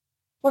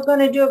we're going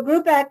to do a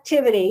group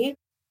activity,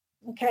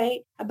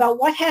 okay, about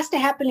what has to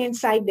happen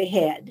inside the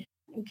head,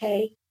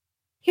 okay?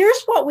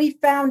 Here's what we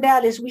found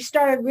out as we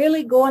started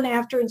really going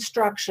after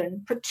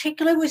instruction,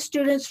 particularly with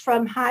students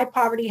from high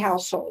poverty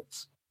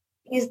households,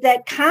 is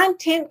that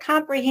content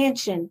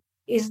comprehension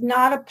is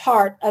not a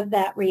part of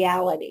that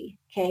reality,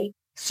 okay?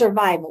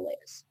 Survival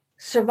is.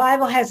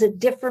 Survival has a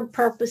different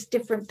purpose,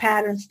 different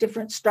patterns,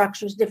 different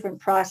structures, different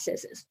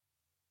processes.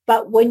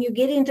 But when you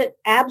get into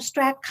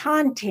abstract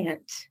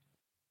content,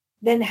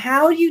 then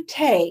how you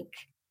take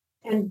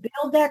and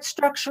build that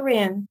structure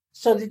in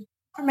so that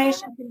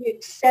information can be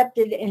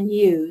accepted and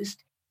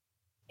used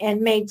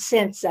and made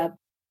sense of.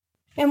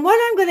 And what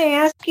I'm going to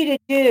ask you to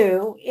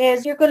do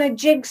is you're going to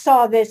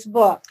jigsaw this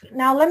book.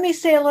 Now, let me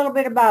say a little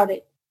bit about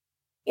it.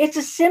 It's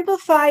a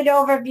simplified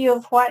overview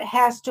of what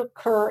has to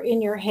occur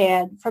in your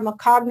head from a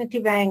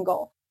cognitive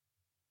angle.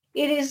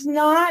 It is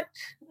not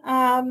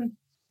a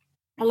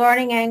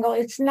learning angle.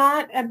 It's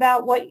not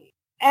about what,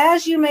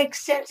 as you make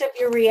sense of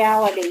your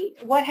reality,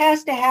 what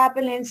has to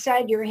happen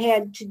inside your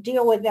head to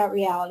deal with that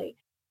reality.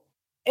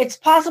 It's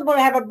possible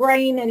to have a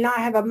brain and not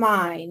have a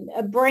mind.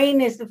 A brain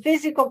is the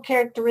physical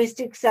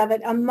characteristics of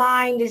it. A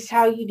mind is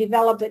how you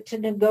develop it to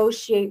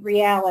negotiate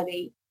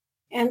reality.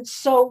 And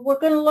so we're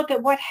going to look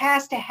at what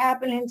has to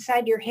happen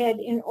inside your head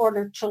in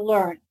order to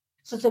learn.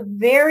 So it's a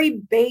very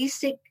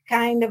basic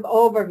kind of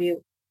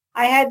overview.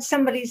 I had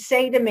somebody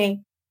say to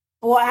me,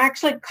 well,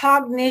 actually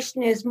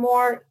cognition is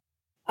more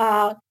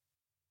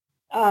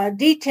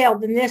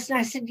detailed than this. And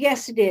I said,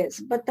 yes, it is.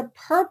 But the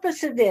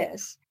purpose of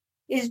this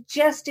is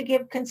just to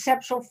give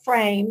conceptual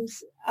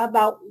frames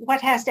about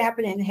what has to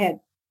happen in the head.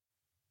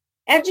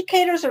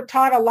 Educators are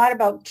taught a lot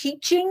about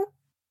teaching,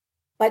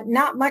 but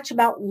not much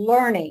about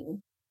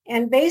learning.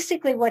 And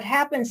basically what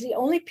happens, the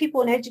only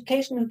people in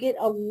education who get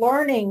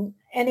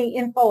any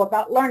info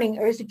about learning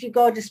is if you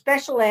go to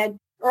special ed,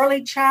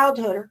 early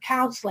childhood, or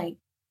counseling.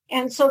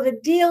 And so the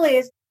deal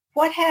is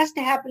what has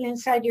to happen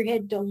inside your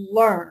head to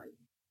learn.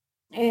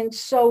 And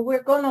so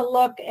we're going to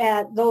look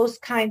at those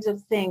kinds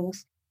of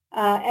things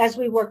as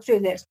we work through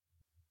this.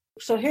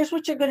 So here's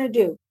what you're going to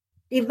do.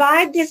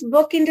 Divide this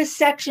book into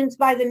sections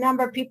by the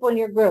number of people in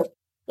your group.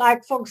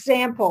 Like, for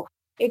example,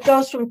 it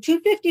goes from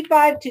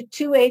 255 to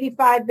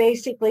 285,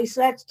 basically. So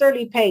that's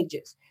 30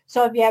 pages.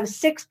 So if you have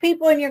 6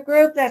 people in your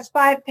group, that's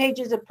 5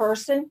 pages a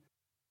person.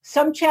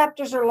 Some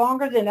chapters are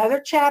longer than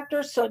other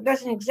chapters, so it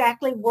doesn't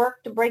exactly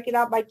work to break it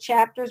out by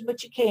chapters,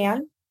 but you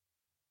can.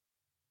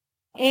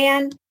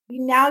 And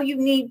now you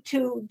need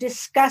to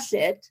discuss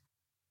it.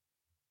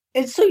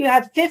 And so you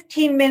have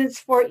 15 minutes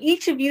for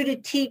each of you to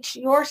teach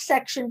your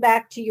section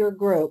back to your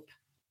group.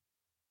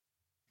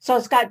 So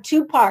it's got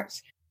 2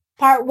 parts.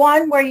 Part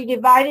 1, where you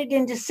divide it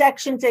into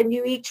sections and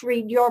you each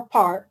read your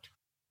part.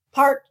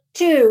 Part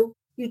 2,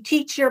 you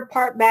teach your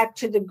part back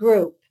to the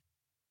group.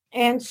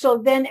 And so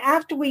then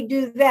after we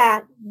do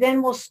that,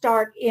 then we'll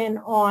start in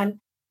on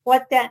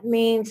what that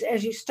means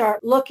as you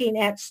start looking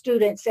at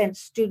students and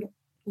student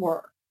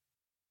work.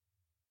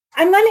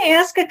 I'm going to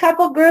ask a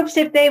couple groups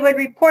if they would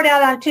report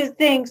out on 2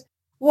 things.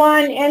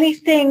 One,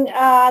 anything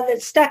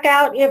that stuck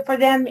out for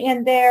them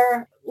in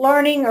their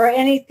learning, or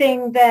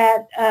anything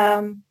that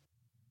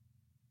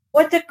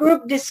what the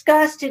group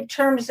discussed in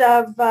terms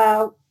of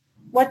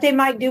what they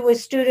might do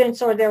with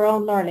students or their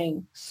own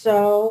learning.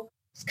 So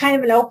it's kind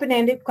of an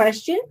open-ended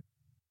question.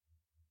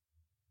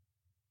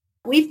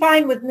 We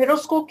find with middle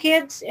school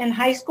kids and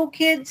high school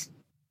kids,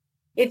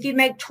 if you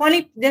make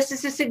 20, this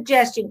is a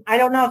suggestion. I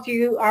don't know if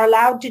you are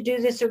allowed to do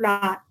this or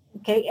not.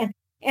 Okay. And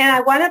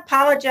I want to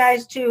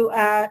apologize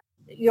to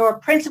your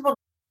principal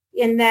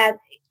in that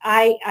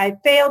I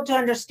failed to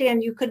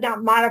understand you could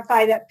not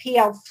modify that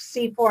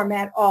PLC form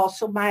at all.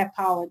 So my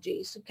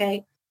apologies.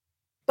 Okay.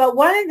 But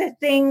one of the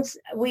things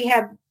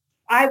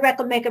I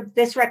make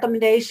this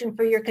recommendation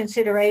for your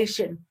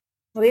consideration.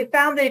 We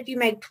found that if you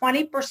make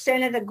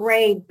 20% of the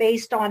grade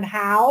based on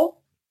how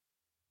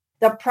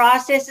the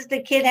processes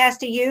the kid has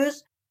to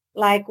use,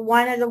 like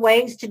one of the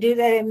ways to do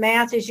that in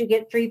math is you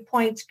get 3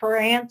 points per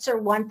answer,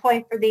 1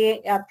 point for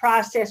the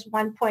process,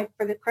 1 point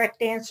for the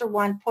correct answer,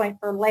 1 point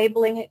for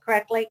labeling it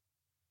correctly.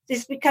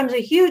 This becomes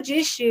a huge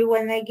issue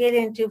when they get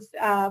into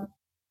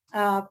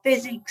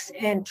physics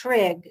and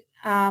trig,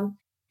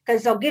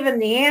 because they'll give them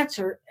the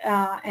answer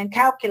and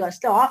calculus.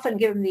 They'll often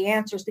give them the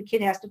answers. The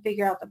kid has to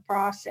figure out the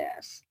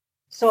process.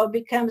 So it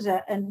becomes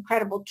an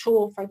incredible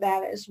tool for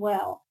that as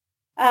well.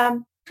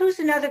 Who's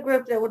another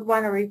group that would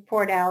want to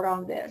report out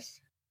on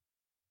this?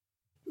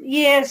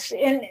 Yes,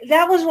 and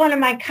that was one of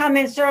my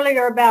comments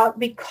earlier about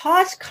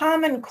because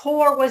Common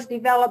Core was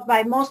developed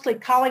by mostly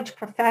college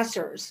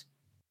professors,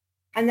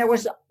 and there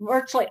was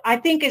virtually, I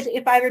think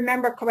if I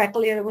remember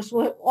correctly, there was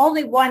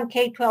only one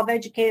K-12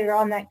 educator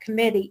on that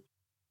committee.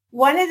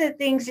 One of the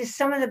things is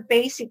some of the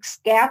basic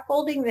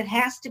scaffolding that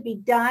has to be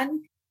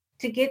done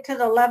to get to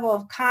the level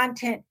of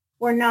content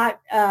were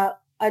not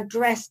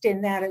addressed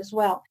in that as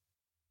well.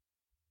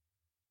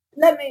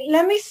 Let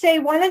me say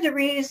one of the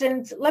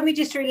reasons, let me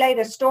just relate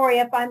a story,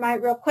 if I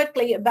might, real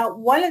quickly, about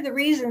one of the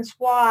reasons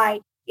why,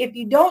 if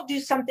you don't do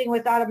something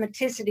with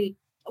automaticity,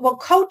 well,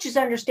 coaches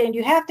understand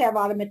you have to have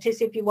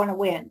automaticity if you want to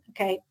win.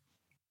 Okay.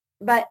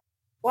 But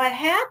what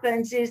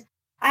happens is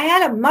I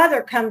had a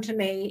mother come to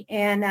me,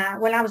 and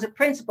when I was a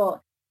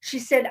principal, she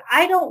said,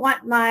 I don't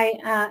want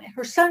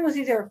her son was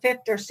either a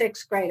fifth or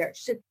sixth grader.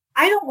 She said,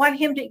 I don't want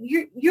him to,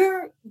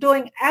 you're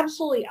doing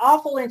absolutely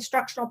awful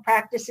instructional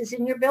practices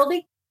in your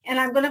building, and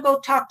I'm going to go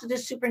talk to the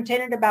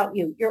superintendent about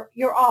you.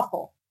 You're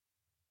awful.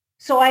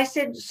 So I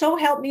said, so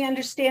help me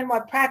understand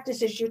what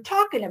practices you're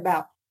talking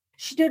about.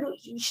 She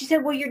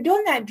said, well, you're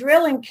doing that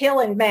drill and kill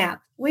in math.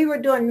 We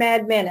were doing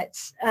mad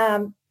minutes.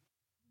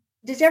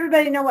 Does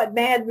everybody know what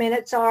mad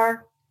minutes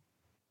are?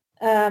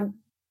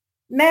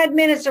 Mad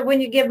minutes are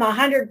when you give them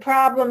 100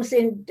 problems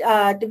in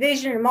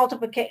division and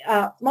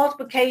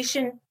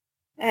multiplication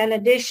and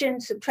addition,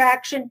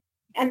 subtraction,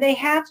 and they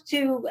have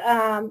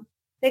to,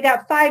 they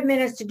got 5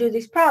 minutes to do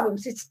these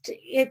problems.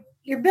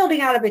 You're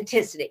building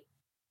automaticity.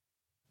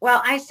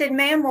 Well, I said,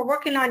 ma'am, we're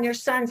working on your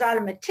son's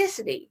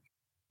automaticity.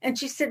 And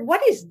she said,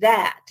 what is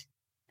that?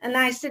 And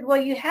I said, well,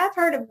 you have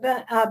heard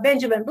of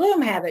Benjamin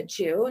Bloom, haven't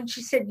you? And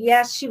she said,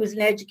 yes, she was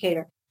an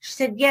educator. She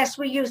said, yes,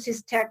 we use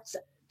his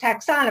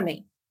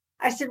taxonomy.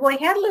 I said, well,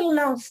 he had a little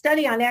known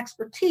study on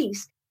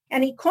expertise,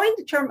 and he coined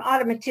the term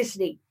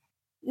automaticity.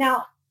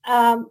 Now,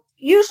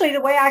 usually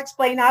the way I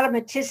explain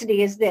automaticity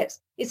is this.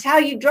 It's how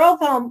you drove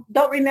home,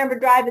 don't remember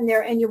driving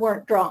there, and you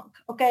weren't drunk,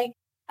 okay?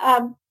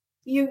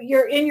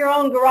 You're in your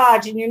own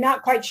garage, and you're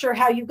not quite sure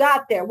how you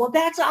got there. Well,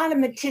 that's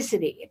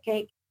automaticity,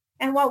 okay?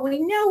 And what we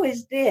know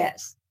is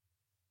this.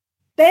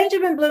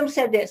 Benjamin Bloom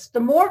said this, the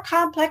more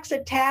complex a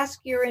task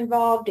you're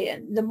involved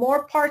in, the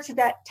more parts of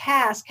that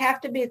task have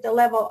to be at the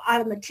level of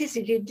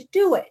automaticity to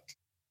do it.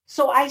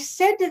 So I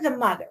said to the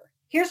mother,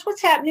 here's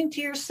what's happening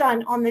to your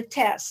son on the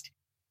test.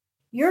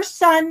 Your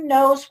son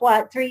knows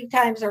what 3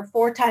 times or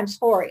 4 times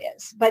 4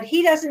 is, but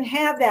he doesn't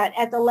have that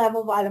at the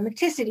level of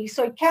automaticity,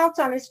 so he counts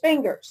on his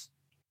fingers.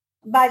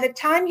 By the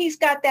time he's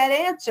got that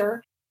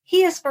answer,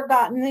 he has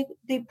forgotten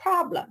the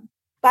problem.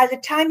 By the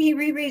time he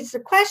rereads the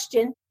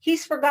question,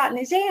 he's forgotten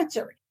his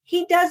answer.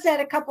 He does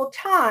that a couple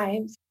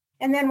times,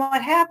 and then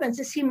what happens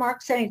is he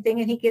marks anything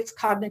and he gets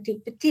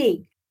cognitive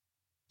fatigue.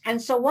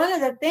 And so one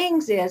of the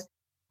things is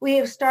we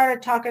have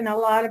started talking a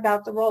lot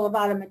about the role of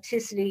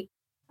automaticity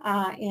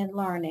in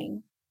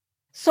learning.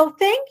 So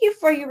thank you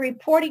for your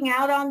reporting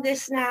out on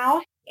this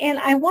now. And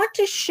I want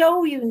to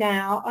show you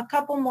now a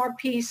couple more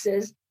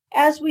pieces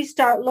as we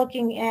start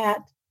looking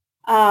at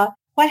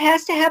what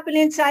has to happen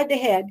inside the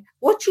head,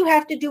 what you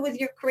have to do with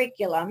your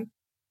curriculum,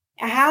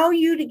 how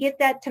you to get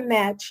that to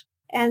match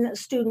and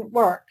student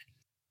work.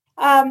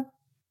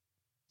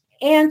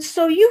 And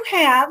so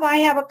I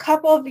have a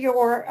couple of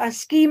your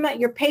schema,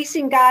 your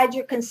pacing guides,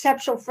 your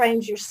conceptual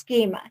frames, your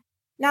schema.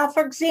 Now,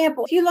 for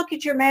example, if you look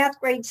at your math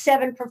grade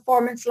 7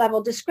 performance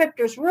level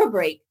descriptors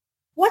rubric,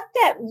 what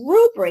that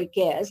rubric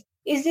is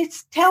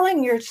it's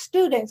telling your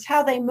students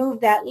how they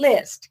move that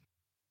list.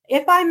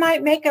 If I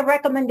might make a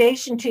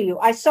recommendation to you,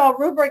 I saw a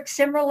rubric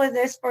similar to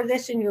this for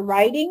this in your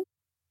writing.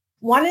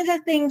 One of the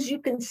things you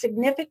can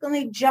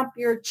significantly jump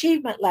your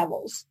achievement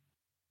levels,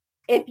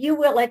 if you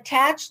will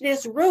attach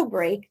this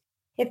rubric,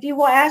 if you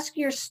will ask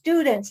your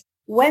students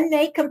when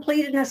they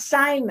complete an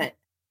assignment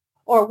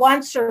or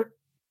once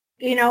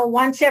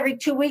every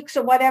 2 weeks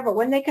or whatever,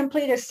 when they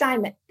complete an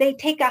assignment, they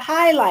take a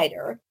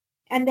highlighter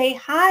and they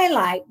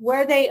highlight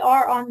where they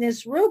are on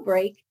this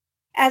rubric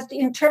as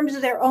in terms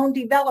of their own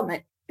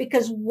development.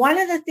 Because one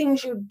of the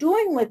things you're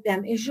doing with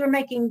them is you're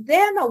making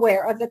them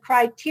aware of the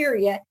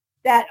criteria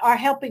that are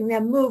helping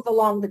them move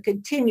along the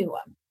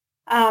continuum.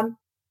 And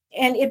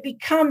it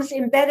becomes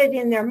embedded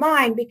in their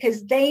mind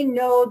because they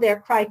know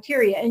their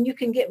criteria, and you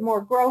can get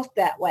more growth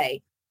that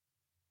way.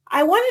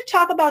 I want to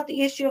talk about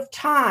the issue of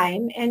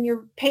time and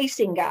your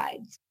pacing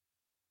guides.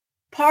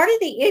 Part of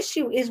the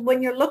issue is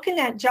when you're looking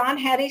at John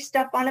Hattie's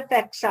stuff on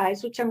effect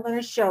size, which I'm going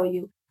to show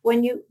you,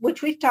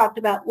 which we've talked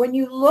about, when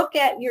you look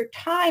at your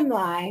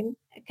timeline,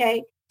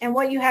 okay, and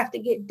what you have to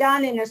get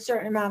done in a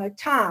certain amount of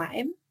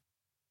time,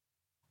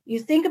 you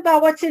think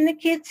about what's in the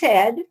kid's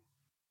head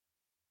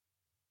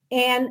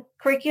and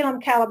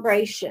curriculum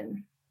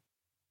calibration.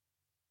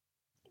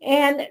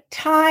 And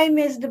time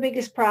is the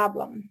biggest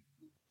problem.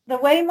 The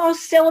way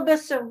most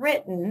syllabus are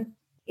written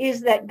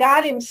is that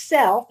God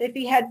himself, if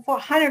he had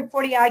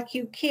 140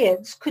 IQ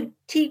kids, could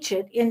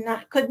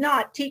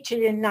not teach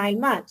it in 9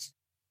 months.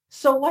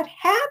 So what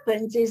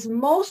happens is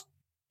most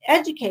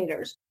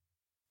educators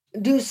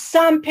do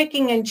some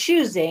picking and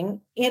choosing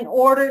in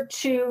order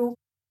to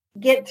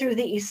get through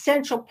the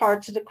essential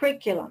parts of the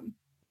curriculum.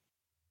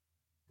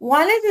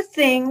 One of the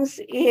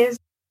things is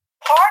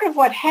part of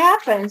what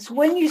happens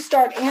when you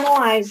start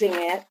analyzing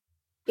it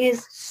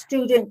is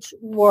student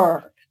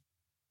work.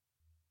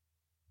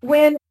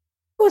 When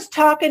I was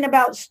talking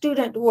about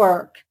student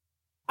work,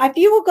 if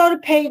you will go to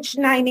page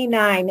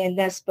 99 in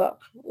this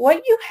book,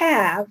 what you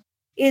have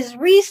is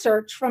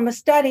research from a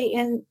study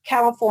in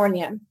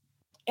California.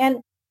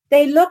 And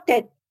they looked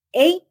at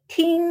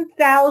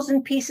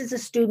 18,000 pieces of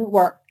student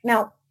work.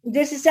 Now,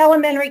 this is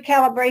elementary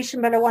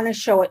calibration, but I want to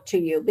show it to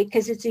you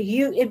because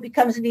it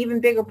becomes an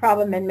even bigger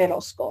problem in middle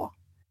school.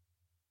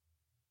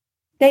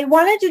 They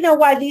wanted to know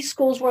why these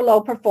schools were low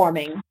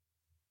performing.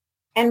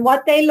 And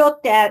what they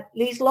looked at,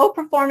 these low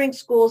performing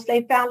schools,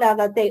 they found out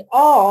that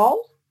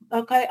all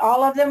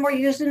of them were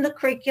using the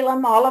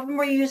curriculum, all of them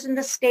were using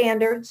the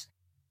standards.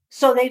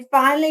 So they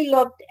finally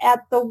looked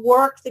at the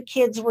work the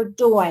kids were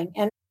doing.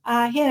 And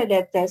I hinted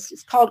at this.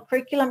 It's called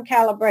curriculum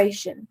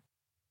calibration.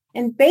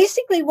 And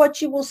basically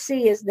what you will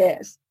see is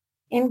this.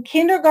 In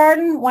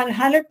kindergarten,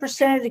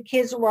 100% of the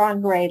kids were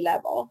on grade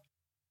level.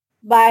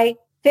 By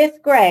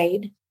fifth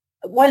grade,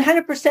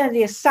 100% of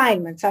the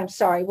assignments,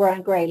 were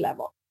on grade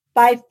level.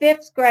 By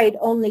fifth grade,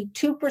 only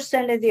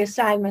 2% of the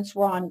assignments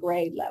were on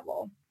grade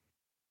level.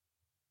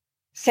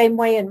 Same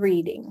way in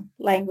reading,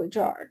 language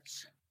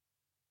arts.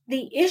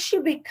 The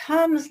issue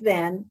becomes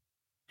then,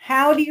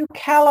 how do you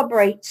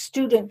calibrate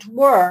student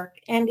work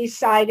and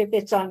decide if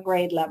it's on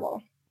grade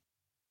level?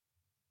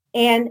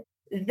 And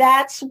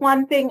that's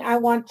one thing I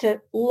want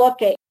to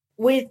look at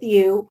with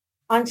you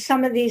on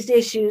some of these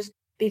issues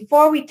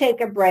before we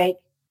take a break.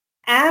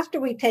 After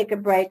we take a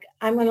break,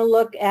 I'm going to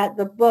look at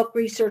the book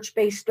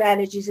Research-Based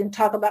Strategies and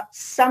talk about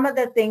some of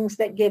the things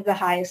that give the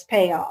highest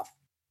payoff.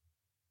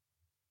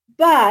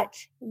 But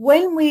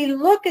when we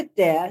look at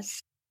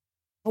this,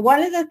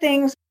 one of the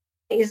things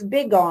is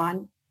big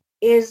on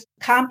is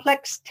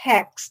complex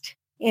text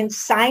in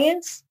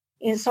science,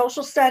 in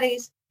social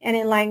studies, and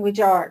in language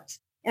arts.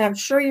 And I'm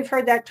sure you've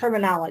heard that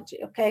terminology,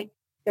 okay?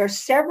 There are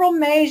several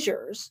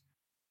measures,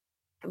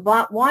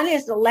 but one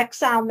is the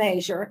Lexile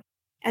measure,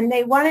 and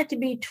they want it to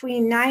be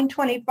between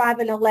 925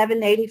 and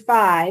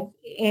 1185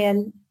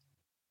 in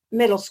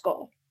middle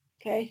school,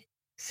 okay?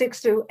 6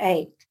 through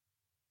 8.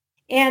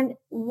 And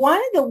one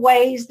of the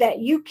ways that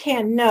you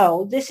can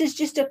know, this is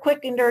just a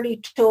quick and dirty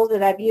tool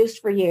that I've used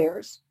for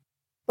years,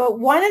 but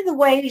one of the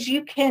ways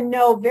you can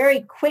know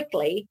very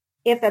quickly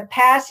if a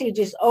passage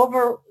is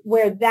over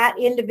where that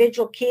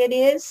individual kid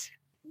is,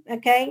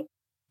 okay,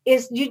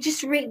 is you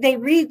just they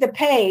read the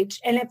page,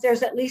 and if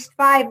there's at least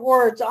 5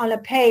 words on a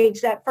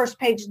page, that first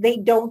page they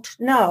don't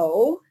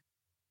know,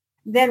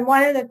 then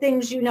one of the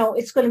things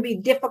it's going to be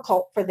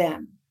difficult for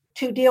them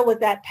to deal with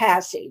that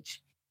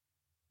passage.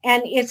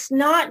 And it's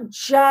not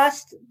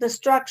just the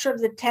structure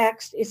of the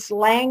text, it's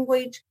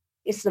language,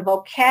 it's the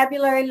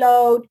vocabulary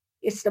load,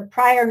 it's the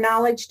prior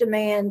knowledge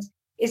demands,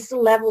 it's the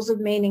levels of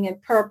meaning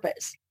and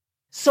purpose.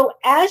 So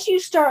as you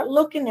start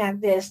looking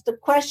at this, the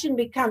question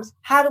becomes,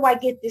 how do I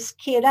get this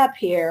kid up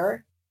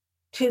here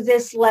to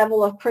this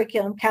level of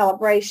curriculum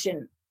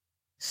calibration?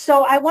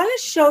 So I want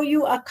to show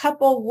you a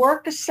couple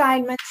work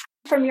assignments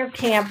from your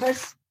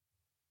campus.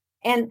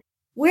 And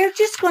we're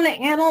just going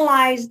to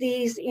analyze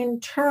these in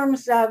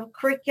terms of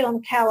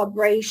curriculum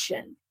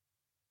calibration.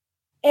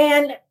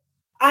 And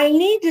I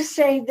need to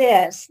say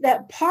this,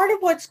 that part of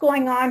what's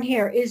going on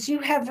here is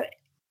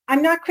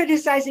I'm not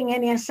criticizing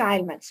any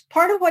assignments.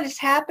 Part of what has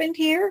happened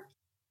here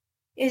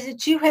is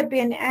that you have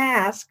been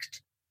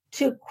asked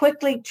to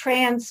quickly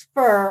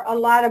transfer a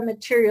lot of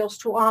materials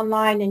to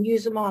online and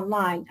use them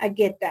online. I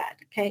get that,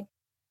 okay?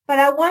 But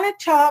I want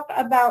to talk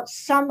about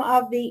some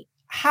of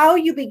how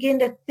you begin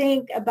to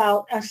think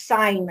about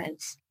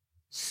assignments.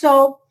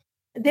 So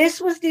this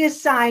was the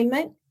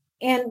assignment,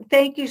 and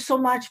thank you so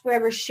much for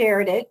whoever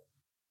shared it.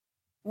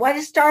 What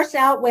it starts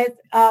out with,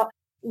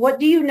 what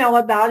do you know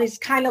about, is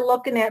kind of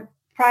looking at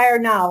prior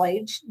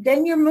knowledge.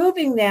 Then you're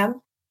moving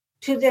them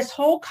to this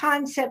whole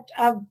concept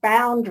of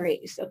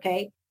boundaries,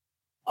 okay?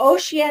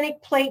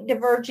 Oceanic plate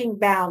diverging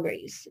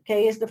boundaries,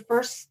 okay, is the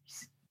first.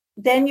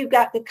 Then you've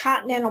got the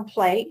continental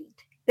plate.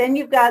 Then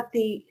you've got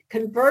the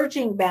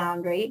converging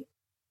boundary,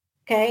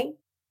 okay?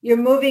 You're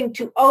moving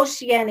to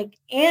oceanic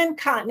and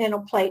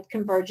continental plate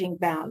converging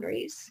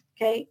boundaries,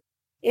 okay?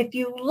 If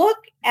you look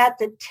at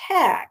the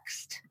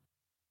text,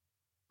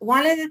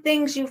 one of the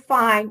things you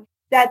find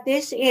that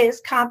this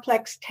is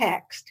complex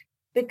text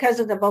because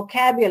of the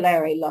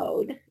vocabulary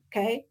load,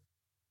 okay?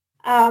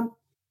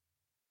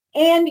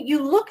 And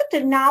you look at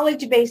the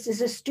knowledge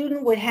bases, a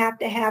student would have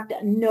to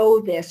know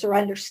this or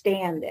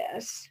understand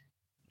this,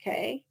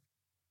 okay?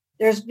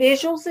 There's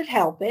visuals that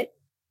help it.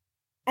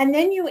 And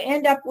then you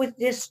end up with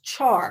this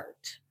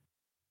chart.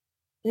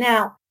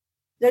 Now,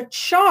 the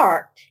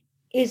chart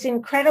is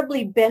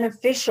incredibly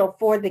beneficial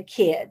for the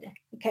kid,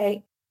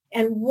 okay?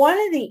 And one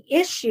of the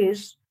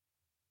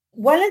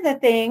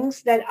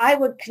things that I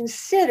would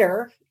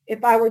consider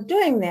if I were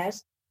doing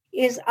this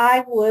is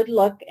I would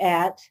look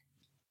at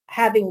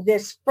having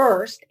this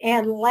first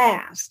and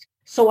last.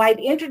 So I'd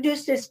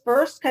introduce this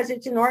first because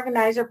it's an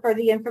organizer for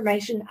the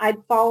information.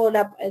 I'd follow it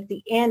up at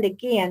the end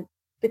again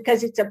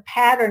because it's a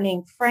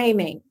patterning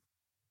framing.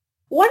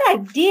 What I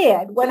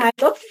did when I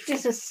looked at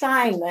this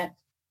assignment,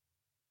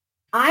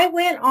 I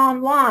went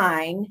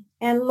online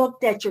and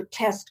looked at your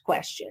test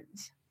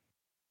questions,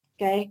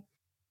 okay?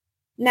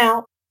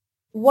 Now,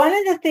 one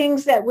of the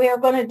things that we are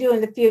going to do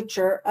in the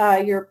future,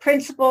 your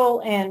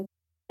principal and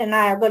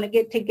I are going to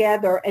get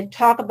together and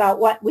talk about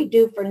what we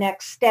do for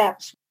next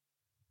steps.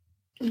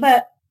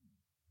 But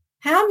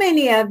how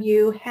many of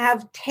you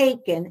have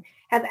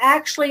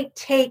actually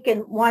taken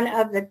one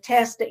of the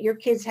tests that your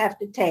kids have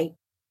to take?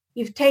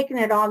 You've taken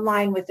it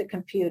online with the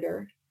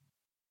computer.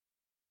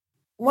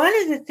 one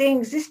of the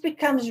things, this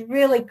becomes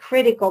really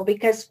critical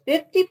because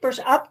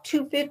 50%, up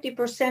to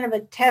 50% of a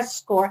test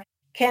score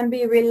can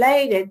be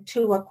related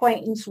to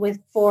acquaintance with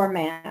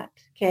format,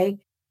 okay?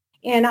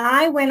 And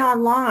I went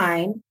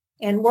online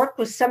and worked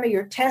with some of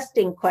your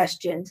testing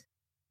questions,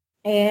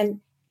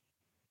 and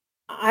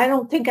I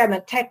don't think I'm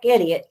a tech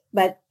idiot,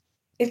 but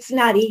it's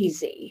not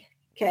easy,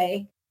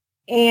 okay?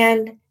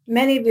 And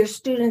many of your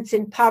students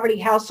in poverty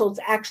households,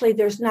 actually,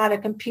 there's not a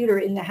computer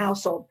in the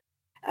household.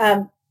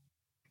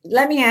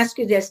 Let me ask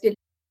you this. Did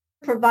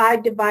you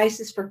provide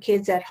devices for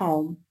kids at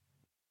home?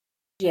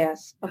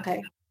 Yes.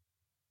 Okay.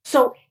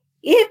 So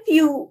if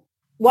you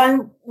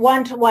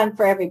one-to-one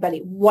for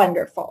everybody,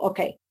 wonderful.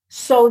 Okay.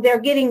 So they're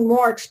getting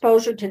more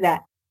exposure to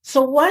that.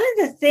 So one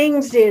of the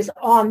things is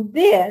on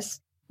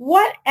this,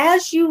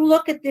 as you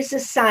look at this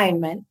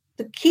assignment,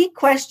 the key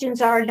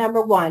questions are,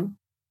 number one,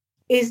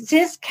 is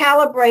this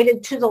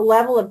calibrated to the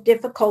level of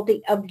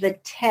difficulty of the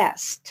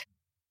test?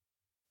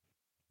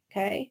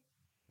 Okay.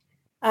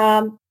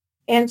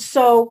 And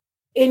so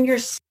in your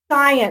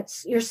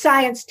science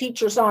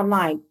teachers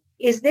online,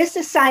 is this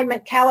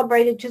assignment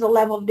calibrated to the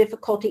level of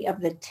difficulty of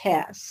the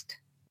test?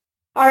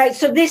 All right,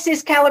 so this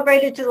is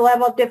calibrated to the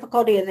level of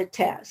difficulty of the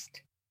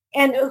test.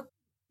 And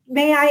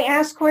may I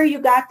ask where you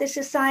got this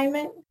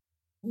assignment?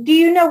 Do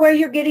you know where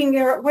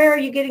where are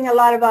you getting a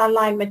lot of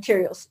online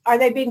materials? Are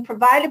they being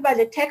provided by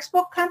the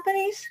textbook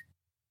companies?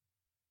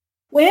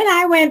 When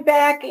I went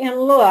back and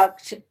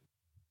looked,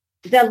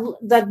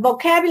 the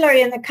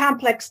vocabulary and the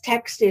complex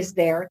text is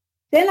there.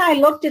 Then I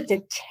looked at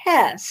the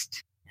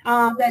test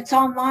that's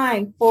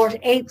online for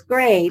 8th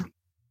grade,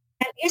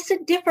 and it's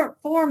a different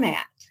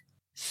format.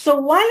 So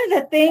one of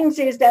the things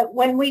is that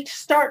when we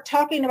start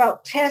talking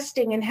about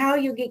testing and how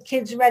you get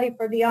kids ready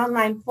for the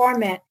online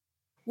format,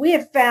 we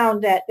have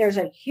found that there's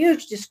a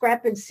huge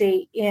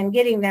discrepancy in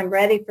getting them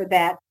ready for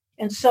that.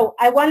 And so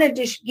I wanted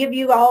to give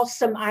you all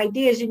some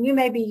ideas, and you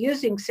may be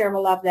using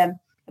several of them,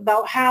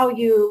 about how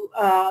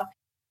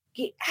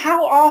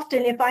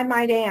often, if I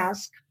might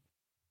ask,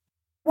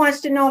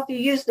 wants to know if you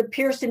use the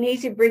Pearson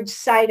Easy Bridge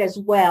site as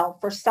well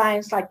for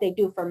science like they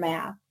do for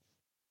math.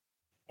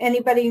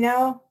 Anybody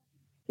know?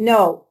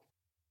 No.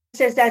 It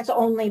says that's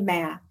only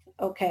math.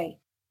 Okay.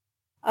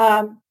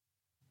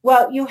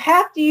 Well, you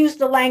have to use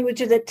the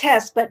language of the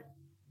test, but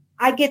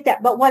I get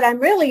that. But what I'm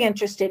really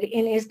interested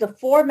in is the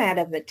format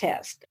of the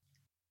test.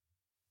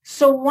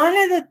 So one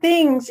of the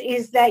things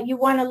is that you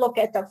want to look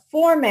at the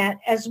format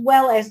as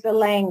well as the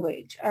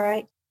language. All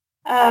right.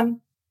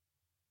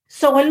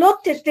 So I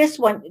looked at this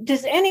one.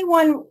 This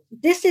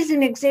is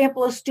an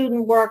example of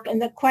student work, and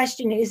the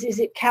question is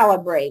it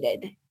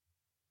calibrated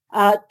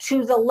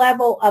to the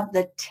level of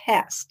the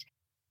test?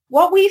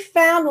 What we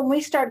found when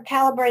we started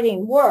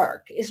calibrating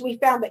work is we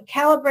found that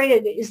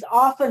calibrated is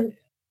often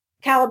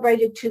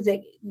calibrated to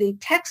the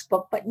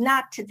textbook, but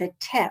not to the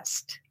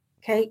test,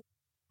 okay?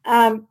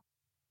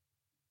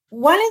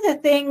 One of the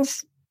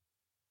things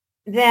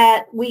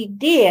that we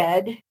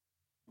did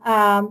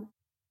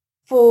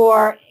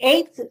for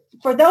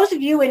those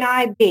of you in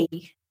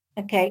IB,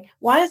 okay,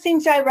 one of the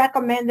things I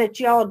recommend that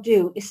y'all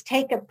do is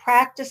take a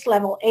practice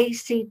level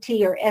ACT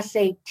or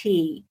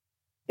SAT,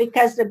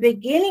 because the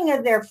beginning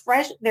of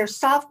their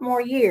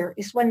sophomore year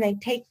is when they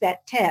take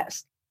that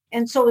test.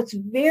 And so it's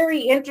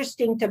very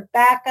interesting to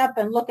back up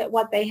and look at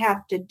what they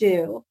have to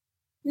do.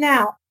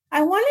 Now,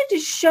 I wanted to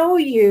show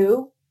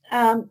you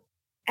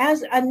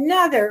as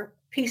another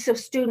piece of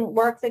student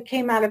work that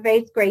came out of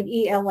 8th grade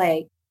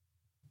ELA.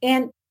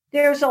 And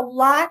there's a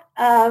lot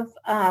of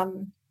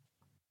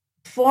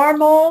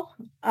formal,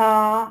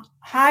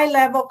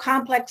 high-level,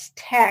 complex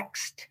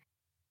text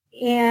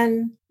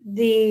in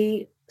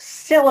the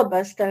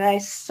syllabus that I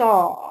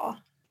saw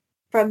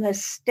from the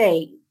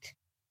state.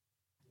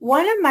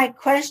 One of my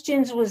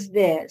questions was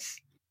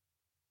this.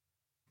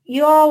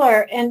 You all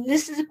are, and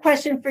this is a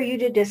question for you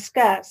to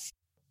discuss.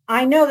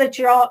 I know that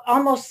you're all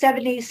almost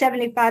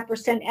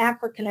 75%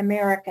 African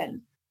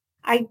American.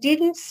 I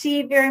didn't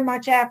see very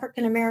much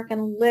African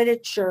American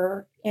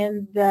literature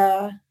in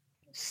the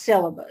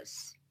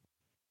syllabus.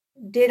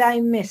 Did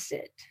I miss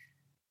it?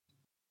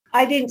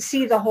 I didn't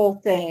see the whole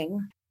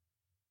thing.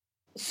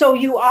 So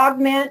you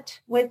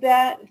augment with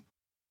that?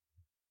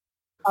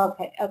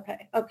 Okay.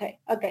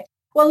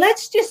 Well,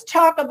 let's just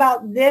talk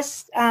about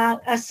this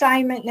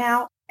assignment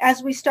now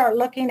as we start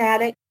looking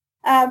at it.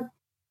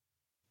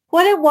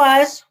 What it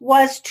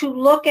was to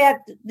look at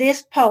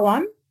this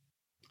poem,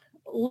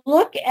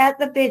 look at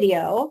the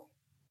video,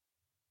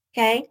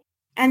 okay,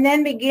 and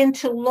then begin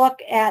to look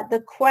at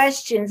the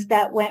questions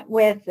that went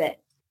with it.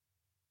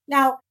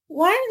 Now,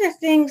 one of the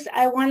things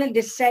I wanted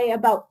to say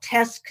about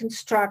test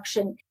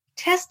construction,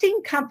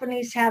 testing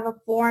companies have a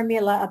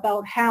formula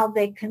about how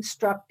they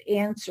construct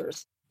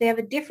answers. They have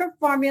a different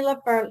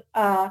formula for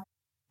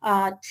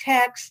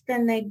text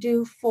than they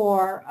do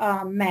for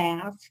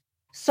math.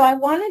 So I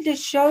wanted to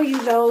show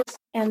you those,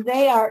 and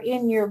they are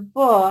in your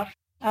book,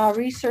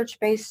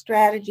 Research-Based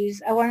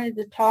Strategies. I wanted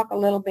to talk a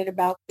little bit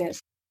about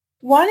this.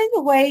 One of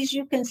the ways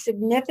you can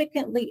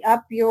significantly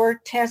up your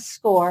test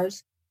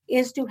scores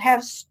is to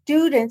have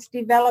students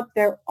develop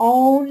their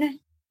own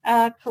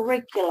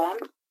curriculum,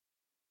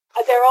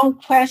 their own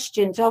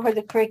questions over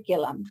the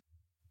curriculum.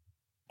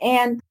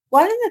 And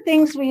one of the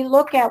things we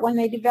look at when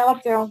they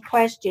develop their own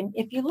question,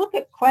 if you look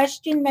at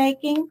question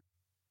making,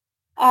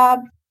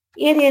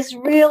 it is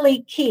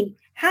really key.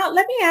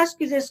 Let me ask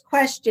you this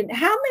question.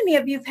 How many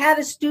of you have had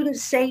a student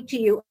say to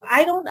you,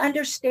 I don't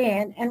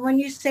understand? And when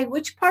you say,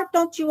 which part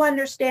don't you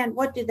understand?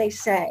 What do they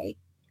say?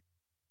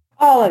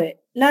 All of it,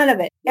 none of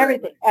it,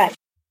 everything. Right.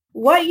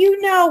 What you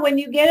know when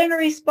you get in a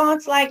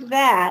response like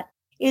that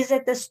is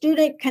that the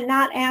student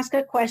cannot ask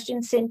a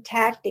question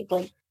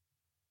syntactically.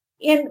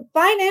 In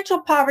financial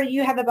poverty,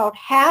 you have about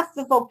half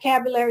the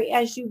vocabulary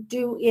as you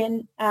do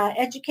in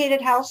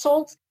educated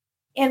households.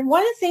 And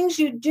one of the things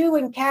you do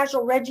in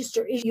casual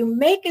register is you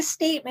make a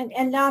statement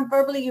and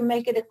non-verbally you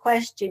make it a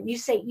question. You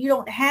say, you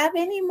don't have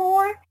any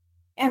more.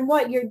 And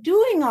what you're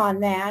doing on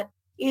that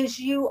is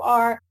you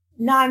are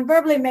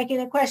non-verbally making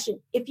a question.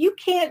 If you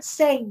can't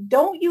say,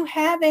 don't you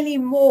have any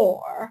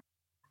more,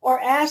 or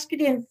ask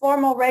it in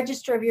formal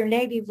register of your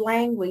native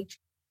language,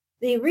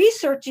 the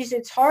research is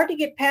it's hard to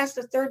get past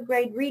the third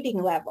grade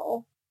reading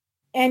level,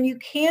 and you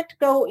can't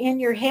go in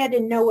your head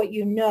and know what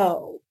you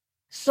know.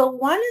 So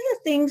one of the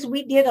things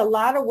we did a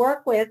lot of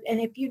work with, and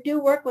if you do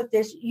work with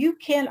this, you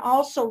can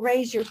also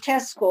raise your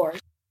test scores.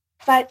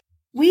 But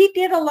we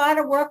did a lot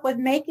of work with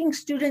making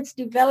students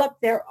develop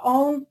their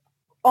own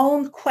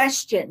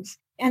questions.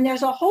 And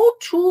there's a whole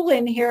tool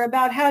in here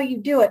about how you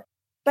do it.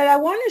 But I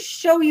want to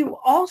show you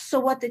also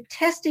what the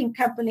testing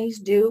companies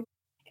do.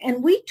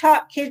 And we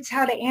taught kids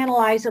how to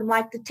analyze them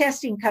like the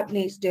testing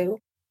companies do.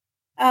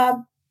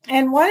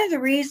 And one of the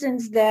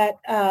reasons that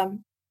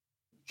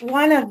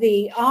one of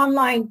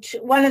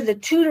the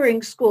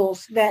tutoring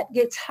schools that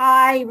gets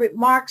high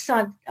marks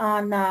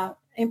on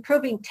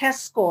improving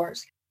test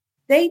scores,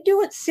 they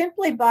do it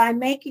simply by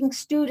making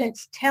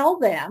students tell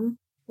them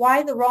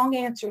why the wrong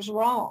answer is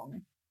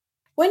wrong.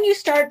 When you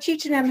start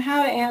teaching them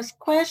how to ask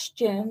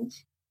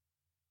questions,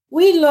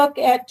 we look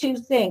at two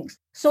things.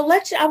 So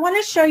I want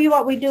to show you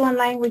what we do in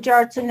language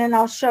arts, and then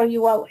I'll show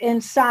you what in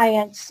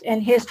science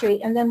and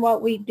history, and then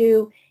what we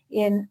do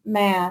in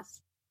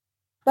math.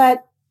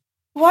 But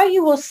what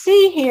you will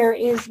see here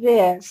is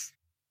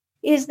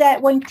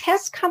that when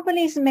test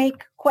companies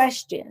make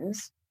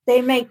questions,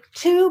 they make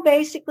two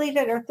basically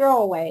that are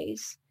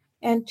throwaways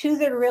and two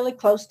that are really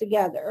close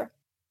together.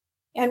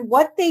 And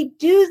what they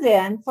do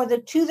then for the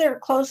two that are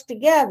close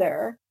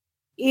together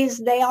is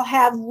they'll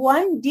have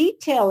one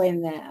detail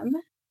in them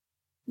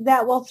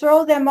that will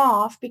throw them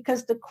off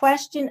because the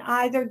question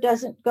either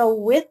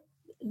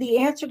the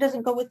answer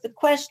doesn't go with the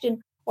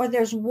question, or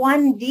there's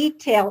one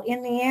detail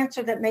in the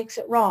answer that makes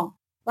it wrong,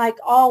 like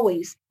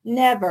always,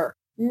 never,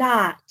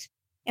 not.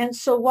 And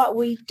so what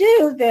we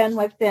do then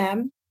with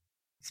them,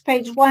 it's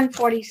page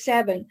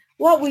 147.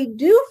 What we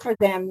do for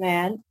them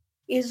then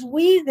is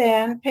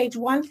page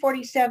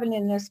 147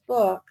 in this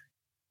book,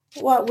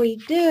 what we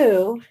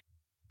do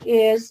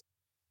is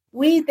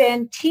we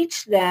then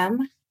teach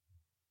them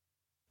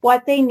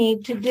what they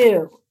need to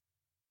do.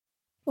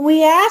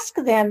 We ask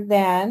them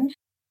then,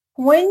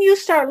 when you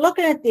start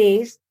looking at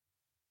these,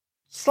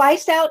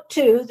 slice out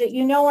two that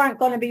you know aren't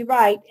going to be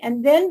right,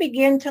 and then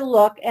begin to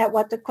look at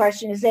what the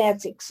question is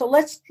answering. So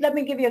let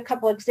me give you a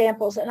couple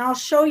examples, and I'll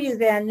show you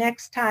then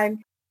next time.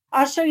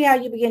 I'll show you how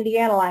you begin to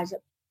analyze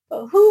it.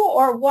 Who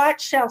or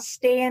what shall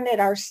stand at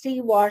our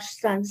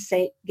sea-washed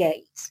sunset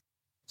gates?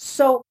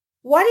 So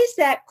what is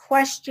that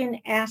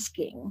question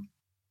asking?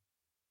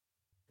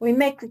 We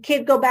make the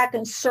kid go back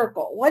and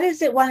circle. What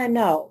does it want to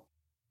know?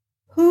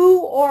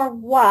 Who or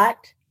what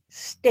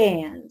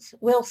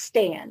will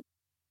stand?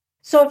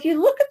 So if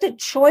you look at the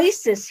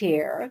choices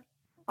here,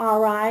 all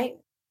right,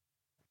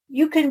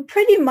 you can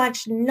pretty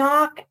much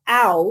knock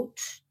out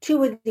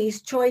two of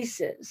these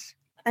choices,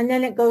 and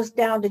then it goes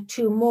down to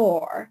two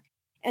more.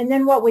 And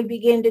then what we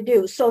begin to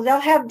do. So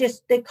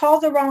they call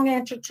the wrong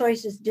answer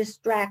choices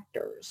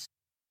distractors.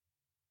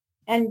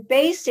 And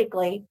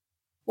basically,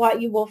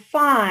 what you will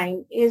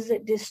find is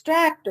that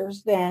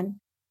distractors then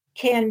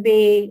can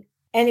be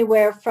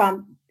anywhere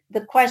from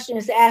the question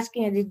is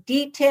asking a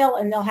detail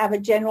and they'll have a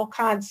general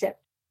concept,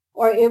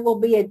 or it will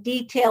be a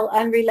detail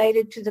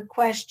unrelated to the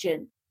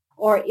question,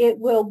 or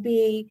it'll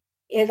be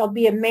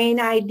a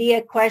main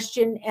idea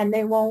question and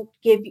they won't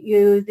give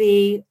you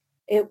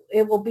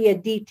it will be a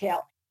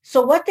detail.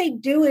 So what they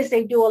do is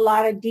they do a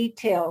lot of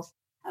details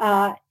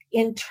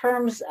in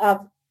terms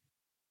of,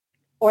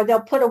 or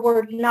they'll put a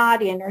word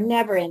not in or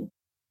never in.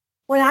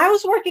 When I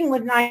was working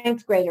with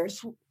ninth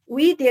graders,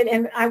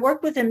 and I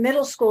worked with in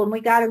middle school, and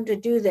we got them to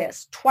do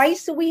this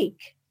twice a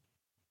week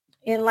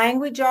in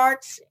language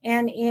arts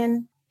and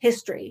in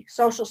history,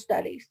 social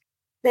studies.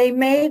 They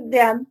made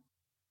them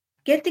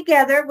get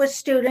together with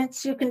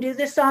students. You can do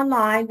this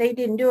online. They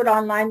didn't do it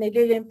online. They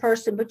did it in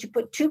person, but you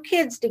put two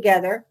kids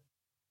together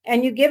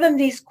and you give them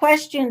these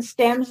question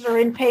stems that are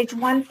in page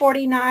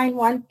 149,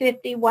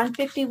 150,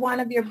 151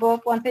 of your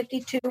book,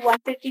 152,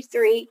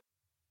 153.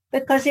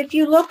 Because if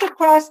you look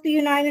across the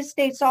United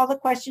States, all the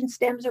question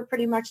stems are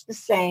pretty much the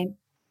same.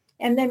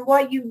 And then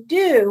what you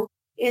do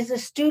is the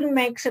student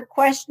makes a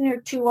question or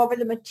two over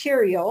the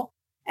material,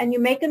 and you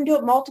make them do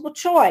it multiple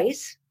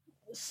choice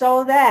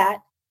so that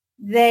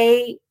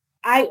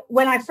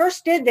when I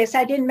first did this,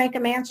 I didn't make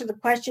them answer the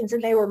questions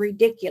and they were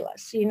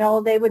ridiculous. You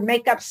know, they would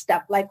make up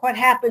stuff like what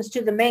happens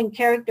to the main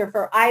character if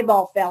her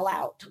eyeball fell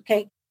out.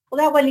 Okay.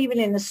 Well, that wasn't even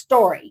in the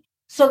story.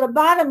 So the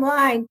bottom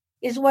line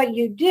is what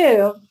you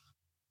do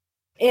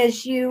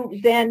is you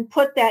then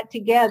put that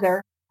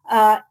together.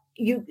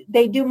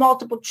 They do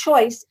multiple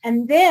choice,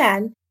 and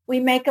then we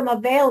make them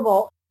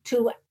available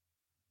to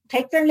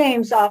take their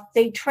names off.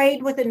 They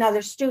trade with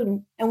another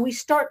student, and we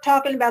start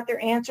talking about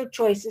their answer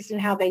choices and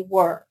how they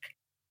work.